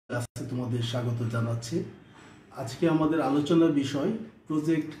ক্লাসে তোমাদের স্বাগত জানাচ্ছি। আজকে আমাদের আলোচনার বিষয়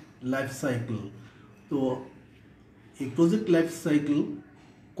প্রজেক্ট লাইফ সাইকেল। তো এই প্রজেক্ট লাইফ সাইকেল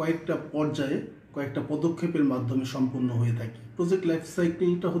কয়েকটা পর্যায়ে কয়েকটা পদক্ষেপের মাধ্যমে সম্পন্ন হয়ে থাকে। প্রজেক্ট লাইফ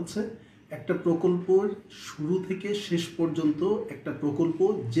সাইকেলটা হচ্ছে একটা প্রকল্পের শুরু থেকে শেষ পর্যন্ত একটা প্রকল্প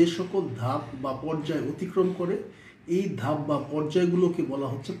যে সকল ধাপ বা পর্যায় অতিক্রম করে, এই ধাপ বা পর্যায়গুলোকে বলা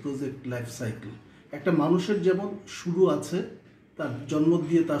হচ্ছে প্রজেক্ট লাইফ সাইকেল। একটা মানুষের যেমন শুরু আছে, তার জন্ম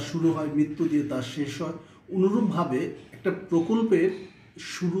দিয়ে তার শুরু হয়, মৃত্যু দিয়ে তার শেষ হয়, অনুরূপভাবে একটা প্রকল্পের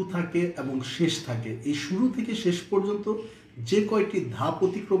শুরু থাকে এবং শেষ থাকে। এই শুরু থেকে শেষ পর্যন্ত যে কয়টি ধাপ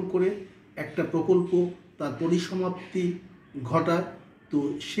অতিক্রম করে একটা প্রকল্প তার পরিসমাপ্তি ঘটায়, তো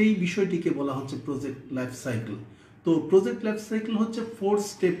সেই বিষয়টিকে বলা হচ্ছে প্রজেক্ট লাইফ সাইকেল। তো প্রজেক্ট লাইফ সাইকেল হচ্ছে 4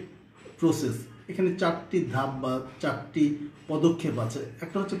 স্টেপ প্রসেস। এখানে 4টি ধাপ বা 4টি পদক্ষেপ আছে।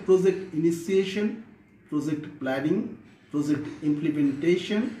 একটা হচ্ছে project initiation, project planning, project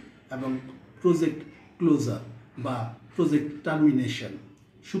implementation এবং প্রজেক্ট ক্লোজার বা প্রজেক্ট টার্মিনেশন।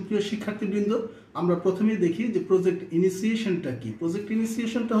 সুপ্রিয় শিক্ষার্থীবৃন্দ, আমরা প্রথমেই দেখি যে প্রজেক্ট ইনিশিয়েশনটা কি। প্রজেক্ট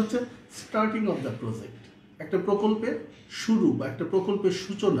ইনিশিয়েশনটা হচ্ছে স্টার্টিং অফ দ্য প্রজেক্ট, একটা প্রকল্পের শুরু বা একটা প্রকল্পের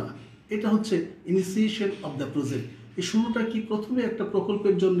সূচনা। এটা হচ্ছে ইনিশিয়েশন অফ দ্য প্রজেক্ট। এই শুরুটা কি, প্রথমে একটা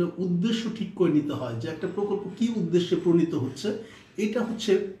প্রকল্পের জন্য উদ্দেশ্য ঠিক করে নিতে হয় যে একটা প্রকল্প কি উদ্দেশ্যে প্রণীত হচ্ছে। এটা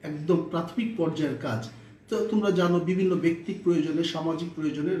হচ্ছে একদম প্রাথমিক পর্যায়ের কাজ। তো তোমরা জানো, বিভিন্ন ব্যক্তিক প্রয়োজনে, সামাজিক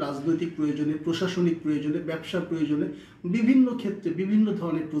প্রয়োজনে, রাজনৈতিক প্রয়োজনে, প্রশাসনিক প্রয়োজনে, ব্যবসার প্রয়োজনে বিভিন্ন ক্ষেত্রে বিভিন্ন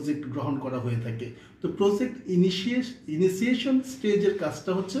ধরনের প্রজেক্ট গ্রহণ করা হয়ে থাকে। তো প্রজেক্ট ইনিশিয়েশন স্টেজের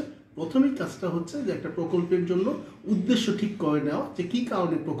কাজটা হচ্ছে, প্রথমেই কাজটা হচ্ছে যে একটা প্রকল্পের জন্য উদ্দেশ্য ঠিক করে নেওয়া, যে কী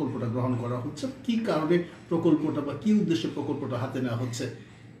কারণে প্রকল্পটা গ্রহণ করা হচ্ছে, কী কারণে প্রকল্পটা বা কী উদ্দেশ্যে প্রকল্পটা হাতে নেওয়া হচ্ছে।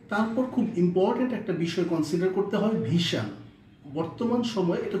 তারপর খুব ইম্পর্টেন্ট একটা বিষয় কনসিডার করতে হয়, ভিশন। বর্তমান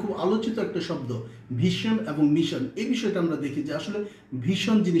সময়ে এটা খুব আলোচিত একটা শব্দ, ভিশন এবং মিশন। এই বিষয়টা আমরা দেখি যে আসলে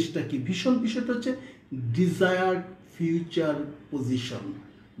ভিশন জিনিসটা কি। ভিশন বিষয়টা হচ্ছে desired future position.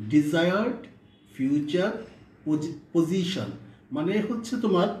 Desired future position মানে হচ্ছে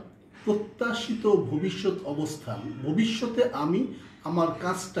তোমার প্রত্যাশিত ভবিষ্যৎ অবস্থান। ভবিষ্যতে আমি আমার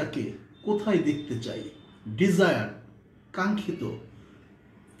কাজটাকে কোথায় দেখতে চাই, ডিজায়ার কাঙ্ক্ষিত,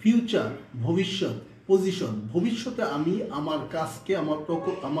 ফিউচার ভবিষ্যৎ, পজিশন ভবিষ্যতে আমি আমার কাজকে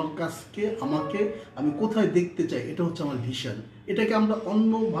আমাকে আমি কোথায় দেখতে চাই, এটা হচ্ছে আমার ভিশন। এটাকে আমরা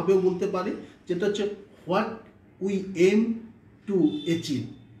অন্যভাবেও বলতে পারি, যেটা হচ্ছে what we M to achieve.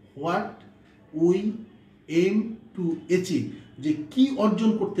 What we M to achieve, যে কি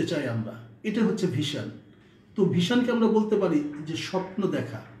অর্জন করতে চাই আমরা, এটা হচ্ছে ভিশন। তো ভিশনকে আমরা বলতে পারি যে স্বপ্ন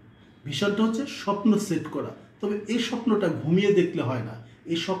দেখা। ভিশনটা হচ্ছে স্বপ্ন সেট করা, তবে এই স্বপ্নটা ঘুমিয়ে দেখলে হয় না,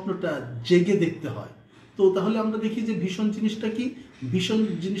 এই স্বপ্নটা জেগে দেখতে হয়। তো তাহলে আমরা দেখি যে ভিশন জিনিসটা কি। ভিশন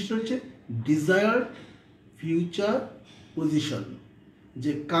জিনিসটা হচ্ছে ডিজায়ার্ড ফিউচার পজিশন,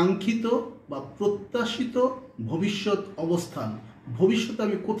 যে কাঙ্ক্ষিত বা প্রত্যাশিত ভবিষ্যৎ অবস্থান। ভবিষ্যতে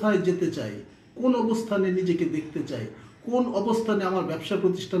আমি কোথায় যেতে চাই, কোন অবস্থানে নিজেকে দেখতে চাই, কোন অবস্থানে আমার ব্যবসা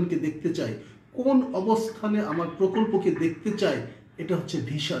প্রতিষ্ঠানকে দেখতে চাই, কোন অবস্থানে আমার প্রকল্পকে দেখতে চাই, এটা হচ্ছে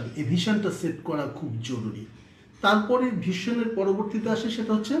ভিশন। এই ভিশনটা সেট করা খুব জরুরি। তারপরে ভিশনের পরবর্তীতে আসে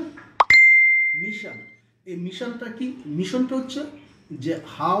সেটা হচ্ছে মিশন। এই মিশনটা কি? মিশনটা হচ্ছে যে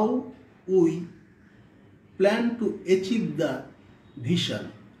how we plan to achieve the vision,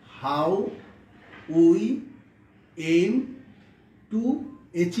 how we M to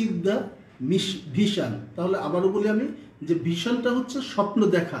achieve the vision. তাহলে আবারও বলি আমি, যে ভিশনটা হচ্ছে স্বপ্ন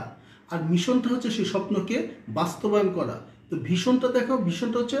দেখা, আর মিশনটা হচ্ছে সেই স্বপ্নকে বাস্তবায়ন করা। তো ভিশনটা দেখো,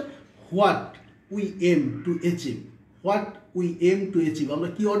 ভিশনটা হচ্ছে what we M to achieve, what we M to achieve, আমরা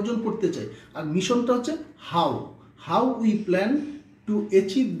কি অর্জন করতে চাই। আর মিশনটা হচ্ছে how we plan to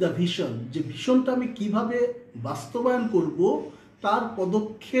achieve the vision, যে ভিশনটা আমি কিভাবে বাস্তবায়ন করব, তার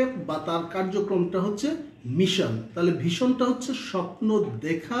পদক্ষেপ বা তার কার্যক্রমটা হচ্ছে মিশন। তাহলে ভিশনটা হচ্ছে স্বপ্ন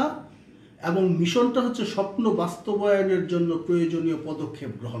দেখা এবং মিশনটা হচ্ছে স্বপ্ন বাস্তবায়নের জন্য প্রয়োজনীয়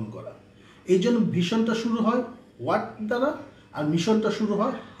পদক্ষেপ গ্রহণ করা। এই জন্য ভিশনটা শুরু হয় হোয়াট দ্বারা, আর মিশনটা শুরু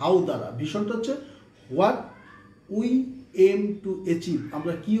হয় হাউ দ্বারা। ভিশনটা হচ্ছে what we M to achieve,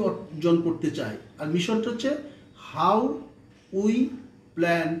 আমরা কি অর্জন করতে চাই, আর মিশনটা হচ্ছে how we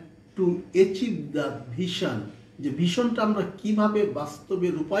plan to achieve the vision, যে ভিশনটা আমরা কিভাবে বাস্তবে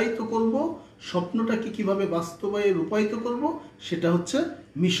রূপায়িত করব, স্বপ্নটাকে কিভাবে বাস্তবে রূপায়িত করব, সেটা হচ্ছে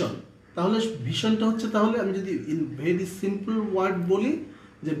মিশন। তাহলে ভিশনটা হচ্ছে, তাহলে আমি যদি ইন ভেরি সিম্পল ওয়ার্ড বলি,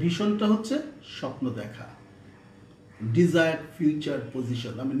 যে ভিশনটা হচ্ছে স্বপ্ন দেখা, ডিজায়ার্ড ফিউচার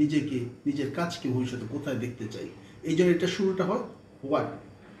পজিশন, আমি নিজেকে, নিজের কাজকে ভবিষ্যতে কোথায় দেখতে চাই। এই জন্য এটা শুরুটা হয়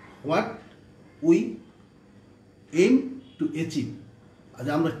what we M to achieve, আজ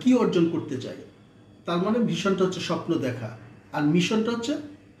আমরা কি অর্জন করতে চাই। তার মানে ভিশনটা হচ্ছে স্বপ্ন দেখা, আর মিশনটা হচ্ছে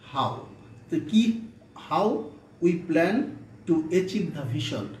হাউ। তো কি how we plan to achieve the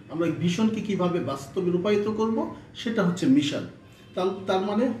vision, আমরা ভিশনকে কিভাবে বাস্তবে রূপায়িত করব সেটা হচ্ছে মিশন। তার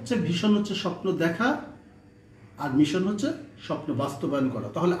মানে হচ্ছে ভিশন হচ্ছে স্বপ্ন দেখা, আর মিশন হচ্ছে স্বপ্ন বাস্তবায়ন করা।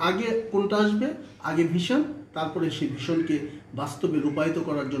 তাহলে আগে কোনটা আসবে? আগে ভিশন, তারপরে সেই ভিশনকে বাস্তবে রূপায়িত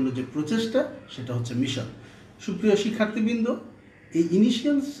করার জন্য যে প্রচেষ্টা সেটা হচ্ছে মিশন। সুপ্রিয় শিক্ষার্থীবৃন্দ, এই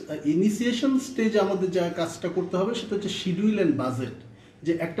ইনিশিয়েশন স্টেজে আমাদের যা কাজটা করতে হবে সেটা হচ্ছে শিডিউল অ্যান্ড বাজেট।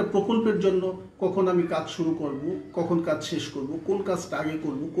 যে একটা প্রকল্পের জন্য কখন আমি কাজ শুরু করব, কখন কাজ শেষ করব, কোন কাজটা আগে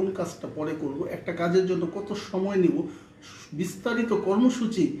করব, কোন কাজটা পরে করব, একটা কাজের জন্য কত সময় নেব, বিস্তারিত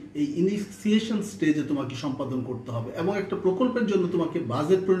কর্মসূচি এই ইনিশিয়েশন স্টেজে তোমাকে সম্পাদন করতে হবে। এবং একটা প্রকল্পের জন্য তোমাকে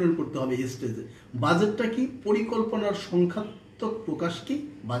বাজেট প্রণয়ন করতে হবে এই স্টেজে। বাজেটটা কি? পরিকল্পনার সংখ্যাত্মক প্রকাশকে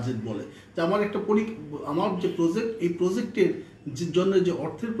বাজেট বলে। যে আমার আমার যে প্রজেক্ট, এই প্রজেক্টের জন্য যে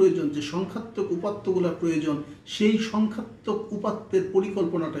অর্থের প্রয়োজন, যে সংখ্যাত্মক উপাত্তগুলোর প্রয়োজন, সেই সংখ্যাত্মক উপাত্তের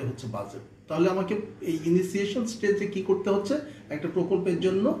পরিকল্পনাটাই হচ্ছে বাজেট। তাহলে আমাকে এই ইনিশিয়েশন স্টেজে কি করতে হচ্ছে? একটা প্রকল্পের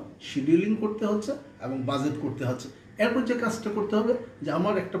জন্য শিডিউলিং করতে হচ্ছে এবং বাজেট করতে হচ্ছে। এরপর যে কাজটা করতে হবে যে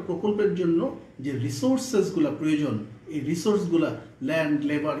আমার একটা প্রকল্পের জন্য যে রিসোর্সেসগুলো প্রয়োজন, এই রিসোর্সগুলো ল্যান্ড,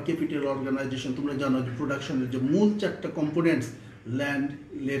 লেবার, ক্যাপিটাল, অর্গানাইজেশন। তোমরা জানো যে প্রোডাকশনের যে মূল 4টা components, land,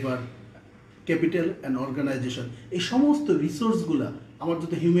 labour, capital and organisation, এই সমস্ত রিসোর্সগুলো, আমার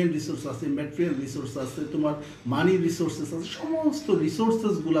যত হিউম্যান রিসোর্স আছে, ম্যাটেরিয়াল রিসোর্স আছে, তোমার মানি রিসোর্সেস আছে, সমস্ত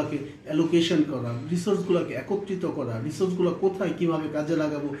রিসোর্সেসগুলোকে অ্যালোকেশন করা, রিসোর্সগুলোকে একত্রিত করা, রিসোর্সগুলো কোথায় কীভাবে কাজে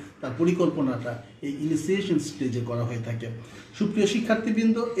লাগাবো তার পরিকল্পনাটা এই ইনিশিয়েশন স্টেজে করা হয়ে থাকে। সুপ্রিয়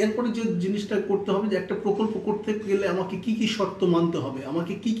শিক্ষার্থীবৃন্দ, এরপরে যে জিনিসটা করতে হবে যে একটা প্রকল্প করতে গেলে আমাকে কি কি শর্ত মানতে হবে,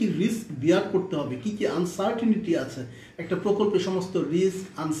 আমাকে কি কি রিস্ক বিয়ার করতে হবে, কি কি আনসার্টিনিটি আছে, একটা প্রকল্পের সমস্ত রিস্ক,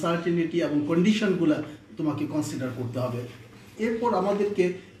 আনসার্টিনিটি এবং কন্ডিশনগুলো তোমাকে কনসিডার করতে হবে। এরপর আমাদেরকে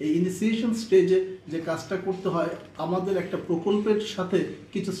এই ইনিশিয়েশন স্টেজে যে কাজটা করতে হয়, আমাদের একটা প্রকল্পের সাথে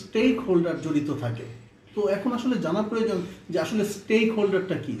কিছু স্টেক হোল্ডার জড়িত থাকে। তো এখন আসলে জানা প্রয়োজন যে আসলে স্টেক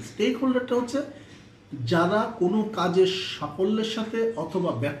হোল্ডারটা কি। স্টেক হোল্ডারটা হচ্ছে যারা কোনো কাজের সাফল্যের সাথে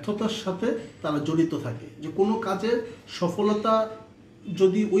অথবা ব্যর্থতার সাথে তারা জড়িত থাকে। যে কোনো কাজের সফলতা,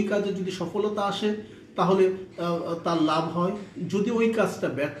 যদি ওই কাজে যদি সফলতা আসে তাহলে তার লাভ হয়, যদি ওই কাজটা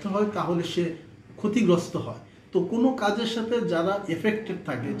ব্যর্থ হয় তাহলে সে ক্ষতিগ্রস্ত হয়। তো কোনো কাজের সাথে যারা এফেক্টেড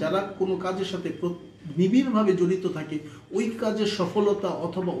থাকে, যারা কোনো কাজের সাথে নিবিড়ভাবে জড়িত থাকে, ওই কাজের সফলতা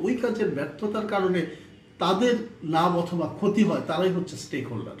অথবা ওই কাজের ব্যর্থতার কারণে তাদের লাভ অথবা ক্ষতি হয়, তারাই হচ্ছে স্টেক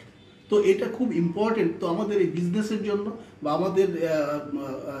হোল্ডার। তো এটা খুব ইম্পর্টেন্ট। তো আমাদের এই বিজনেসের জন্য বা আমাদের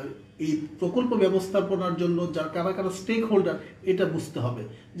এই প্রকল্প ব্যবস্থাপনার জন্য কারা কারা স্টেক হোল্ডার, এটা বুঝতে হবে।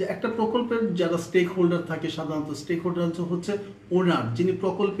 যে একটা প্রকল্পের যারা স্টেক হোল্ডার থাকে, সাধারণত স্টেক হোল্ডার হচ্ছে ওনার, যিনি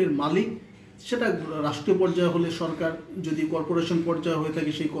প্রকল্পের মালিক। সেটা রাষ্ট্রীয় পর্যায়ে হলে সরকার, যদি কর্পোরেশন পর্যায়ে হয়ে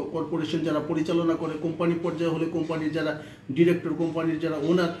থাকে সেই কর্পোরেশন যারা পরিচালনা করে, কোম্পানি পর্যায়ে হলে কোম্পানির যারা ডিরেক্টর, কোম্পানির যারা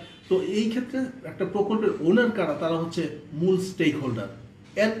ওনার। তো এই ক্ষেত্রে একটা প্রকল্পের ওনার কারা, তারা হচ্ছে মূল স্টেক হোল্ডার।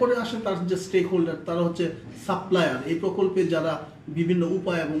 এরপরে আসে তার যে স্টেক হোল্ডার, তারা হচ্ছে সাপ্লায়ার। এই প্রকল্পে যারা বিভিন্ন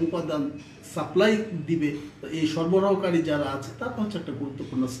উপায় এবং উপাদান সাপ্লাই দিবে, এই সরবরাহকারী যারা আছে, তারা হচ্ছে একটা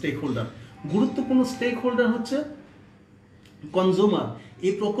গুরুত্বপূর্ণ স্টেক হোল্ডার। গুরুত্বপূর্ণ স্টেক হোল্ডার হচ্ছে কনজিউমার।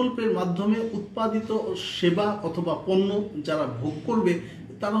 এই প্রকল্পের মাধ্যমে উৎপাদিত সেবা অথবা পণ্য যারা ভোগ করবে,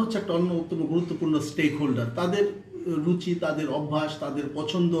 তারা হচ্ছে একটা অন্যতম গুরুত্বপূর্ণ স্টেক হোল্ডার। তাদের রুচি, তাদের অভ্যাস, তাদের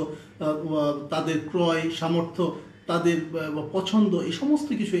পছন্দ, তাদের ক্রয় সামর্থ্য, তাদের পছন্দ, এই সমস্ত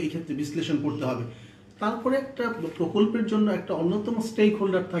কিছু এই ক্ষেত্রে বিশ্লেষণ করতে হবে। তারপরে একটা প্রকল্পের জন্য একটা অন্যতম স্টেক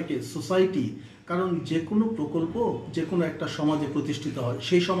হোল্ডার থাকে সোসাইটি। কারণ যে কোনো প্রকল্প যে কোনো একটা সমাজে প্রতিষ্ঠিত হয়,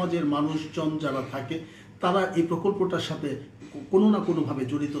 সেই সমাজের মানুষজন যারা থাকে তারা এই প্রকল্পটার সাথে কোনো না কোনোভাবে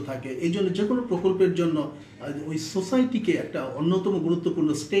জড়িত থাকে। এই জন্য যে কোনো প্রকল্পের জন্য ওই সোসাইটিকে একটা অন্যতম গুরুত্বপূর্ণ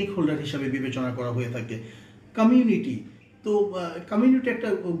স্টেক হোল্ডার হিসাবে বিবেচনা করা হয়ে থাকে। কমিউনিটি, তো কমিউনিটি একটা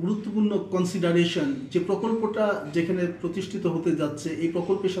গুরুত্বপূর্ণ কনসিডারেশন। যে প্রকল্পটা যেখানে প্রতিষ্ঠিত হতে যাচ্ছে, এই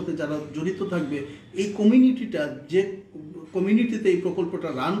প্রকল্পের সাথে যারা জড়িত থাকবে, এই কমিউনিটিটা, যে কমিউনিটিতে এই প্রকল্পটা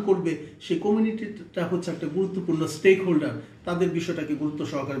রান করবে, সেই কমিউনিটিটা হচ্ছে একটা গুরুত্বপূর্ণ স্টেক হোল্ডার। তাদের বিষয়টাকে গুরুত্ব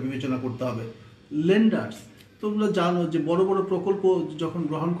সহকারে বিবেচনা করতে হবে। লেন্ডার্স, তোমরা জানো যে বড় বড় প্রকল্প যখন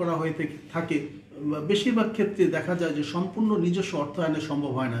গ্রহণ করা হয়ে থাকে, বেশিরভাগ ক্ষেত্রে দেখা যায় যে সম্পূর্ণ নিজস্ব অর্থায়নে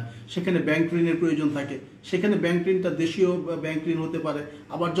সম্ভব হয় না। সেখানে ব্যাংক ঋণের প্রয়োজন থাকে। সেখানে ব্যাংক ঋণটা দেশীয় ব্যাংক ঋণ হতে পারে।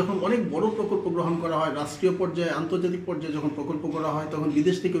 আবার যখন অনেক বড় প্রকল্প গ্রহণ করা হয়, রাষ্ট্রীয় পর্যায়ে, আন্তর্জাতিক পর্যায়ে যখন প্রকল্প করা হয়, তখন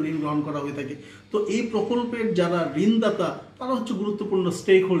বিদেশ থেকে ঋণ গ্রহণ করা হয়ে থাকে। তো এই প্রকল্পের যারা ঋণদাতা, তারা হচ্ছে গুরুত্বপূর্ণ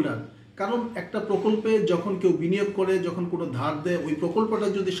স্টেক হোল্ডার। কারণ একটা প্রকল্পে যখন কেউ বিনিয়োগ করে, যখন কোনো ধার দেয়, ওই প্রকল্পটা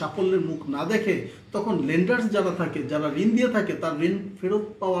যদি সাফল্যের মুখ না দেখে, তখন লেন্ডার্স যারা থাকে, যারা ঋণ দিয়ে থাকে, তার ঋণ ফেরত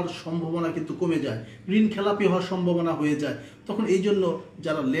পাওয়ার সম্ভাবনা কিন্তু কমে যায়, ঋণ খেলাপি হওয়ার সম্ভাবনা হয়ে যায়। তখন এই জন্য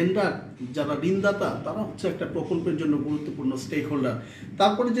যারা লেন্ডার, যারা ঋণদাতা, তারা হচ্ছে একটা প্রকল্পের জন্য গুরুত্বপূর্ণ স্টেক হোল্ডার।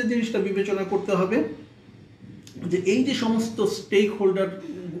 তারপরে যে জিনিসটা বিবেচনা করতে হবে যে এই যে সমস্ত স্টেক হোল্ডার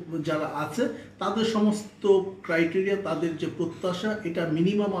যারা আছে, তাদের সমস্ত ক্রাইটেরিয়া, তাদের যে প্রত্যাশা, এটা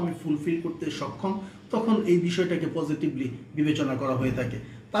মিনিমাম আমি ফুলফিল করতে সক্ষম, তখন এই বিষয়টাকে পজিটিভলি বিবেচনা করা হয়ে থাকে।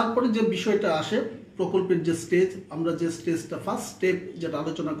 তারপরে যে বিষয়টা আসে প্রকল্পের যে স্টেজ, আমরা যে স্টেজটা ফার্স্ট স্টেপ যেটা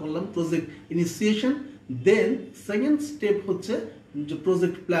আলোচনা করলাম, project initiation, then second step হচ্ছে যে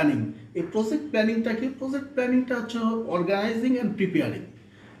প্রজেক্ট প্ল্যানিং। এই প্রজেক্ট প্ল্যানিংটা হচ্ছে অর্গানাইজিং অ্যান্ড প্রিপেয়ারিং।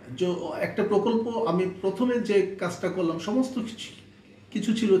 যে একটা প্রকল্প, আমি প্রথমে যে কাজটা করলাম, সমস্ত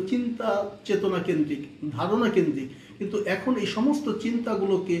কিছু ছিল চিন্তা চেতনা কেন্দ্রিক, ধারণা কেন্দ্রিক, কিন্তু এখন এই সমস্ত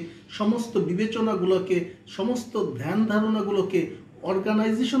চিন্তাগুলোকে, সমস্ত বিবেচনাগুলোকে, সমস্ত ধ্যান ধারণাগুলোকে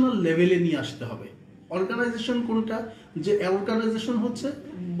অর্গানাইজেশনাল লেভেলে নিয়ে আসতে হবে। অর্গানাইজেশন কোনটা? যে অর্গানাইজেশন হচ্ছে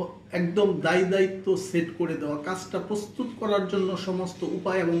একদম দায়িত্ব সেট করে দেওয়া, কাজটা প্রস্তুত করার জন্য সমস্ত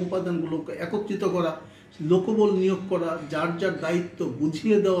উপায় এবং উপাদানগুলোকে একত্রিত করা, লোকবল নিয়োগ করা, যার যার দায়িত্ব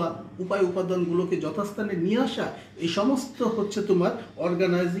বুঝিয়ে দেওয়া, উপায় উপাদানগুলোকে যথাস্থানে নিয়ে আসা, এই সমস্ত হচ্ছে তোমার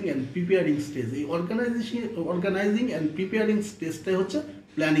অর্গানাইজিং অ্যান্ড প্রিপেয়ারিং স্টেজ। এই অর্গানাইজিং অ্যান্ড প্রিপেয়ারিং স্টেজটাই হচ্ছে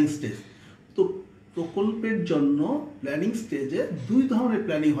প্ল্যানিং স্টেজ। তো প্রকল্পের জন্য প্ল্যানিং স্টেজে দুই ধরনের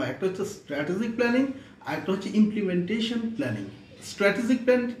প্ল্যানিং হয়, একটা হচ্ছে স্ট্র্যাটেজিক প্ল্যানিং আর একটা হচ্ছে ইমপ্লিমেন্টেশন প্ল্যানিং। স্ট্র্যাটেজিক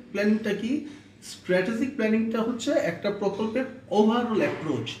প্ল্যানিংটা কি? স্ট্র্যাটেজিক প্ল্যানিংটা হচ্ছে একটা প্রকল্পের overall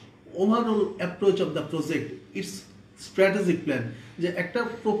approach of the project, it's strategic plan. যে একটা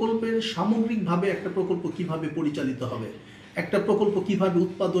প্রকল্পের সামগ্রিকভাবে একটা প্রকল্প কিভাবে পরিচালিত হবে, একটা প্রকল্প কিভাবে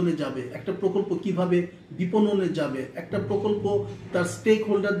উৎপাদনে যাবে, একটা প্রকল্প কিভাবে বিপণনে যাবে, একটা প্রকল্প তার স্টেক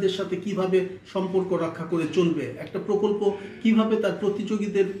হোল্ডারদের সাথে কিভাবে সম্পর্ক রক্ষা করে চলবে, একটা প্রকল্প কিভাবে তার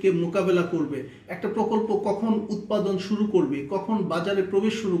প্রতিযোগীদেরকে মোকাবেলা করবে, একটা প্রকল্প কখন উৎপাদন শুরু করবে, কখন বাজারে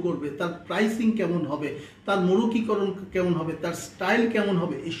প্রবেশ শুরু করবে, তার প্রাইসিং কেমন হবে, তার মৌলিকীকরণ কেমন হবে, তার স্টাইল কেমন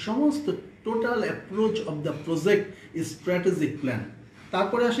হবে, এই সমস্ত total approach of the project is strategic plan.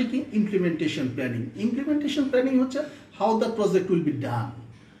 তারপরে আসে কি? Implementation planning. ইমপ্লিমেন্টেশন প্ল্যানিং হচ্ছে how the project will be done.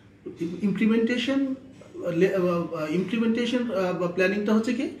 Implementation প্ল্যানিংটা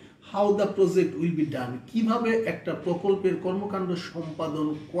হচ্ছে কি? How the project will be done, কিভাবে একটা প্রকল্পের কর্মকাণ্ড সম্পাদন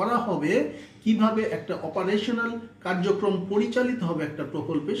করা হবে, কিভাবে একটা অপারেশনাল কার্যক্রম পরিচালিত হবে একটা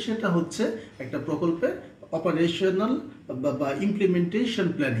প্রকল্পে, সেটা হচ্ছে একটা প্রকল্পের অপারেশনাল বা ইমপ্লিমেন্টেশন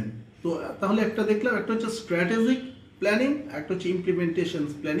প্ল্যানিং। তো তাহলে একটা দেখলাম, একটা হচ্ছে স্ট্র্যাটেজিক প্ল্যানিং, একটা হচ্ছে ইমপ্লিমেন্টেশন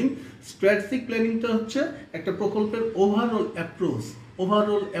প্ল্যানিং। স্ট্র্যাটেজিক প্ল্যানিংটা হচ্ছে একটা প্রকল্পের overall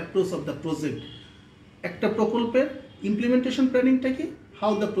approach of the project. একটা প্রকল্পের ইমপ্লিমেন্টেশন প্ল্যানিংটা কি?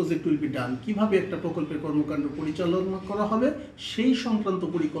 How the project will be done, কিভাবে একটা প্রকল্পের কর্মকাণ্ড পরিচালনা করা হবে, সেই সংক্রান্ত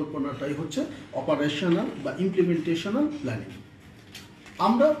পরিকল্পনাটাই হচ্ছে অপারেশনাল বা ইমপ্লিমেন্টেশনাল প্ল্যানিং।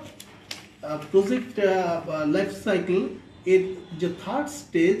 আমরা প্রজেক্ট লাইফ সাইকেল এর যে থার্ড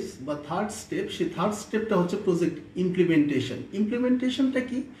স্টেপ, সেই থার্ড স্টেপটা হচ্ছে প্রজেক্ট ইমপ্লিমেন্টেশন। ইমপ্লিমেন্টেশনটা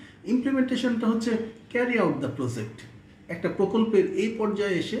কি? ইমপ্লিমেন্টেশনটা হচ্ছে ক্যারি আউট দ্য প্রজেক্ট। একটা প্রকল্পের এই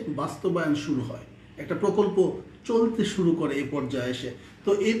পর্যায়ে এসে বাস্তবায়ন শুরু হয়, একটা প্রকল্প চলতে শুরু করে এই পর্যায়ে এসে।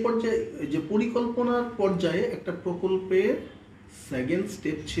 তো এই পর্যায়ে যে পরিকল্পনার পর্যায়ে একটা প্রকল্পের সেকেন্ড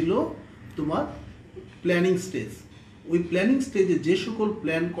স্টেপ ছিল তোমার প্ল্যানিং স্টেজ। ওই প্ল্যানিং স্টেজে যে সকল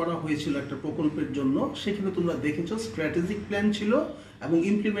প্ল্যান করা হয়েছিল একটা প্রকল্পের জন্য, সেখানে তোমরা দেখেছো স্ট্র্যাটেজিক প্ল্যান ছিল এবং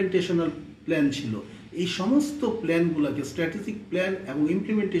ইমপ্লিমেন্টেশনাল প্ল্যান ছিল। এই সমস্ত প্ল্যানগুলোকে, স্ট্র্যাটেজিক প্ল্যান এবং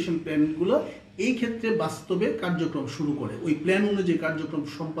ইমপ্লিমেন্টেশন প্ল্যানগুলো এই ক্ষেত্রে বাস্তবে কার্যক্রম শুরু করে, ওই প্ল্যান অনুযায়ী কার্যক্রম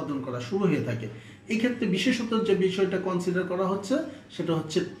সম্পাদন করা শুরু হয়ে থাকে। এই ক্ষেত্রে বিশেষত যে বিষয়টা কনসিডার করা হচ্ছে সেটা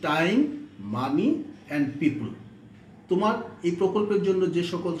হচ্ছে টাইম, মানি অ্যান্ড পিপল। তোমার এই প্রকল্পের জন্য যে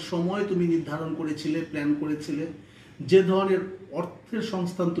সকল সময় তুমি নির্ধারণ করেছিলে, প্ল্যান করেছিলে, যে ধরনের অর্থের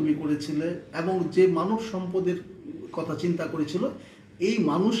সংস্থান তুমি করেছিলে এবং যে মানব সম্পদের কথা চিন্তা করেছিল, এই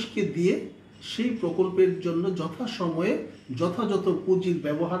মানুষকে দিয়ে সেই প্রকল্পের জন্য যথাসময়ে যথাযথ পুঁজির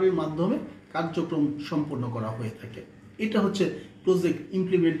ব্যবহারের মাধ্যমে কার্যক্রম সম্পন্ন করা হয়ে থাকে। এটা হচ্ছে প্রজেক্ট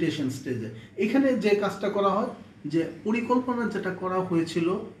ইমপ্লিমেন্টেশন স্টেজে। এখানে যে কাজটা করা হয়, যে পরিকল্পনা যেটা করা হয়েছিল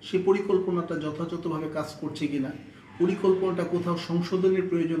সেই পরিকল্পনাটা যথাযথভাবে কাজ করছে কিনা, পরিকল্পনাটা কোথাও সংশোধনের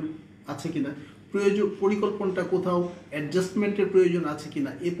প্রয়োজন আছে কিনা, পরিকল্পনাটা কোথাও অ্যাডজাস্টমেন্টের প্রয়োজন আছে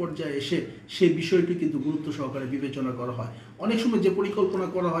কিনা, এ পর্যায়ে এসে সেই বিষয়টি কিন্তু গুরুত্ব সহকারে বিবেচনা করা হয়। অনেক সময় যে পরিকল্পনা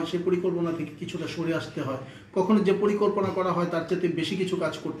করা হয় সেই পরিকল্পনা থেকে কিছুটা সরে আসতে হয়, কখনো যে পরিকল্পনা করা হয় তার চেয়ে বেশি কিছু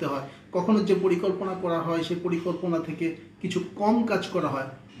কাজ করতে হয়, কখনো যে পরিকল্পনা করা হয় সেই পরিকল্পনা থেকে কিছু কম কাজ করা হয়।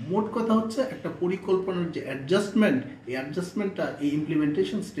 মোট কথা হচ্ছে একটা পরিকল্পনার যে অ্যাডজাস্টমেন্ট, এই অ্যাডজাস্টমেন্টটা এই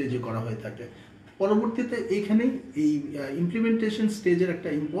ইমপ্লিমেন্টেশন স্টেজে করা হয়ে থাকে। পরবর্তীতে এইখানেই এই ইমপ্লিমেন্টেশন স্টেজের একটা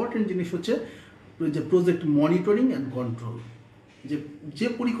ইম্পর্টেন্ট জিনিস হচ্ছে যে প্রজেক্ট মনিটরিং অ্যান্ড কন্ট্রোল। যে যে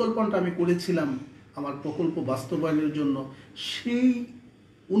পরিকল্পনাটা আমি করেছিলাম আমার প্রকল্প বাস্তবায়নের জন্য, সেই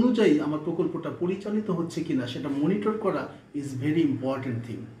অনুযায়ী আমার প্রকল্পটা পরিচালিত হচ্ছে কিনা সেটা মনিটর করা ইজ ভেরি ইম্পর্টেন্ট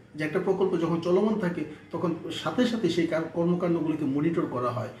থিং। যে একটা প্রকল্প যখন চলমান থাকে তখন সাথে সাথে সেই কর্মকাণ্ডগুলিকে মনিটর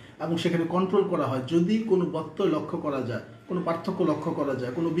করা হয় এবং সেখানে কন্ট্রোল করা হয়। যদি কোনো ব্যত্যয় লক্ষ্য করা যায়, কোনো পার্থক্য লক্ষ্য করা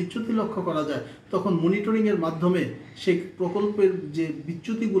যায়, কোনো বিচ্যুতি লক্ষ্য করা যায়, তখন মনিটরিংয়ের মাধ্যমে সেই প্রকল্পের যে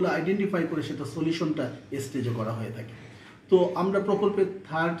বিচ্যুতিগুলো আইডেন্টিফাই করে সেটা সলিউশনটা স্টেজে করা হয়ে থাকে। তো আমরা প্রকল্পের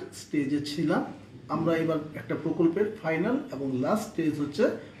থার্ড স্টেজে ছিলাম। আমরা এবার একটা প্রকল্পের ফাইনাল এবং লাস্ট স্টেজ হচ্ছে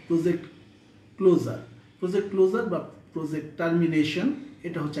প্রজেক্ট ক্লোজার। প্রজেক্ট ক্লোজার বা প্রজেক্ট টার্মিনেশন,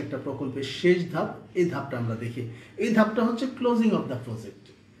 এটা হচ্ছে একটা প্রকল্পের শেষ ধাপ। এই ধাপটা আমরা দেখি। এই ধাপটা হচ্ছে ক্লোজিং অফ দ্য প্রজেক্ট।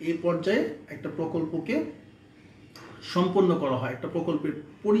 এই পর্যায়ে একটা প্রকল্পকে সম্পন্ন করা হয়, একটা প্রকল্পের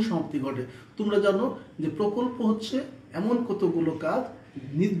পরিসমাপ্তি ঘটে। তোমরা জানো যে প্রকল্প হচ্ছে এমন কতগুলো কাজ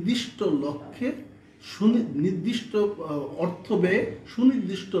নির্দিষ্ট লক্ষ্যে নির্দিষ্ট অর্থ ব্যয়ে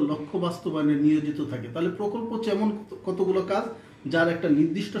সুনির্দিষ্ট লক্ষ্য বাস্তবায়নে নিয়োজিত থাকে। তাহলে প্রকল্প হচ্ছে এমন কতগুলো কাজ যার একটা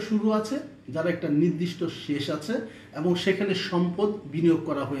নির্দিষ্ট শুরু আছে, যার একটা নির্দিষ্ট শেষ আছে এবং সেখানে সম্পদ বিনিয়োগ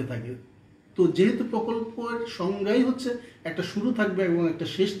করা হয়ে থাকে। তো যেহেতু প্রকল্পের সংজ্ঞাই হচ্ছে একটা শুরু থাকবে এবং একটা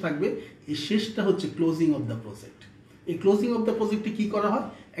শেষ থাকবে, এই শেষটা হচ্ছে ক্লোজিং অফ দ্য প্রজেক্ট। এই ক্লোজিং অফ দ্য প্রজেক্টে কী করা হয়,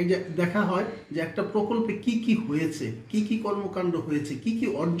 দেখা হয় যে একটা প্রকল্পে কি কি হয়েছে, কি কি কর্মকাণ্ড হয়েছে, কি কি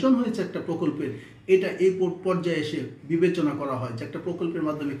অর্জন হয়েছে একটা প্রকল্পের, এটা এই পর্যায়ে এসে বিবেচনা করা হয় যে একটা প্রকল্পের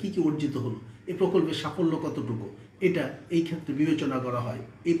মাধ্যমে কি কি অর্জিত হলো, এই প্রকল্পের সাফল্য কতটুকু, এটা এই ক্ষেত্রে বিবেচনা করা হয়।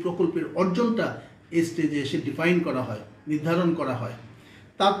 এই প্রকল্পের অর্জনটা এই স্টেজে এসে ডিফাইন করা হয়, নির্ধারণ করা হয়।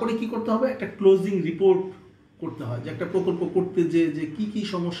 তারপরে কি করতে হবে, একটা ক্লোজিং রিপোর্ট করতে হয় যে একটা প্রকল্প করতে যে কি কি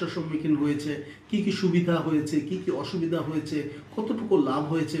সমস্যার সম্মুখীন হয়েছে, কি কি সুবিধা হয়েছে, কি কি অসুবিধা হয়েছে, কতটুকু লাভ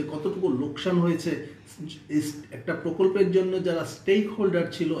হয়েছে, কতটুকু লোকসান হয়েছে। একটা প্রকল্পের জন্য যারা স্টেক হোল্ডার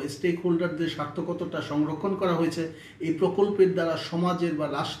ছিল, স্টেক হোল্ডারদের স্বার্থ কতটা সংরক্ষণ করা হয়েছে, এই প্রকল্পের দ্বারা সমাজের বা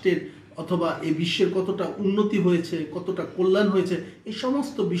রাষ্ট্রের অথবা এই বিশ্বের কতটা উন্নতি হয়েছে, কতটা কল্যাণ হয়েছে, এই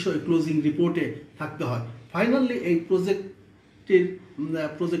সমস্ত বিষয় ক্লোজিং রিপোর্টে থাকতে হয়। ফাইনালি এই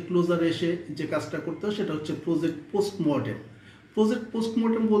প্রজেক্ট ক্লোজারে এসে যে কাজটা করতে হয় সেটা হচ্ছে প্রজেক্ট পোস্টমর্টেম। প্রজেক্ট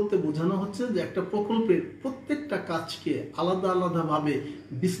পোস্টমর্টেম বলতে বোঝানো হচ্ছে যে একটা প্রকল্পের প্রত্যেকটা কাজকে আলাদা আলাদাভাবে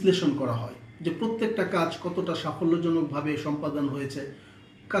বিশ্লেষণ করা হয়, যে প্রত্যেকটা কাজ কতটা সাফল্যজনকভাবে সম্পাদন হয়েছে,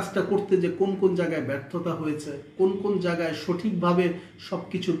 কাজটা করতে যে কোন কোন জায়গায় ব্যর্থতা হয়েছে, কোন কোন জায়গায় সঠিকভাবে সব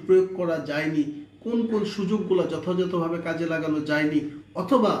কিছুর প্রয়োগ করা যায়নি, কোন কোন সুযোগগুলো যথাযথভাবে কাজে লাগানো যায়নি,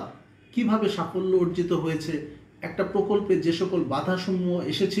 অথবা কিভাবে সাফল্য অর্জিত হয়েছে। একটা প্রকল্পে যে সকল বাধাসমূহ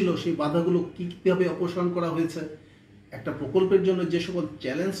এসেছিল সেই বাধাগুলো কীভাবে অপসারণ করা হয়েছে, একটা প্রকল্পের জন্য যে সকল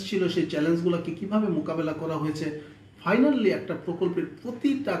চ্যালেঞ্জ ছিল সেই চ্যালেঞ্জগুলোকে কিভাবে মোকাবেলা করা হয়েছে। ফাইনালি একটা প্রকল্পের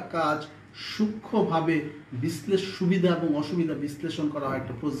প্রতিটা কাজ সূক্ষ্মভাবে সুবিধা এবং অসুবিধা বিশ্লেষণ করা হয়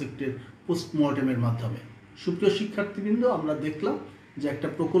একটা প্রজেক্টের পোস্টমর্টেমের মাধ্যমে। সুপ্রিয় শিক্ষার্থীবৃন্দ, আমরা দেখলাম যে একটা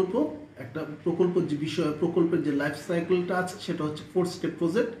প্রকল্প যে বিষয়, প্রকল্পের যে লাইফ সাইকেলটা আছে সেটা হচ্ছে 4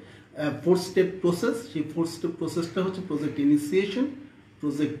 স্টেপ প্রসেস। সেই 4 স্টেপ প্রসেসটা হচ্ছে project initiation,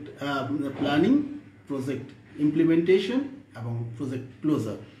 project planning, project implementation এবং প্রজেক্ট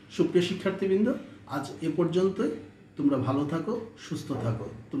ক্লোজার। সুপ্রিয় শিক্ষার্থীবৃন্দ, আজ এ পর্যন্তই। তোমরা ভালো থাকো, সুস্থ থাকো,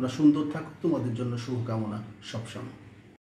 তোমরা সুন্দর থাকো, তোমাদের জন্য শুভকামনা সবসময়।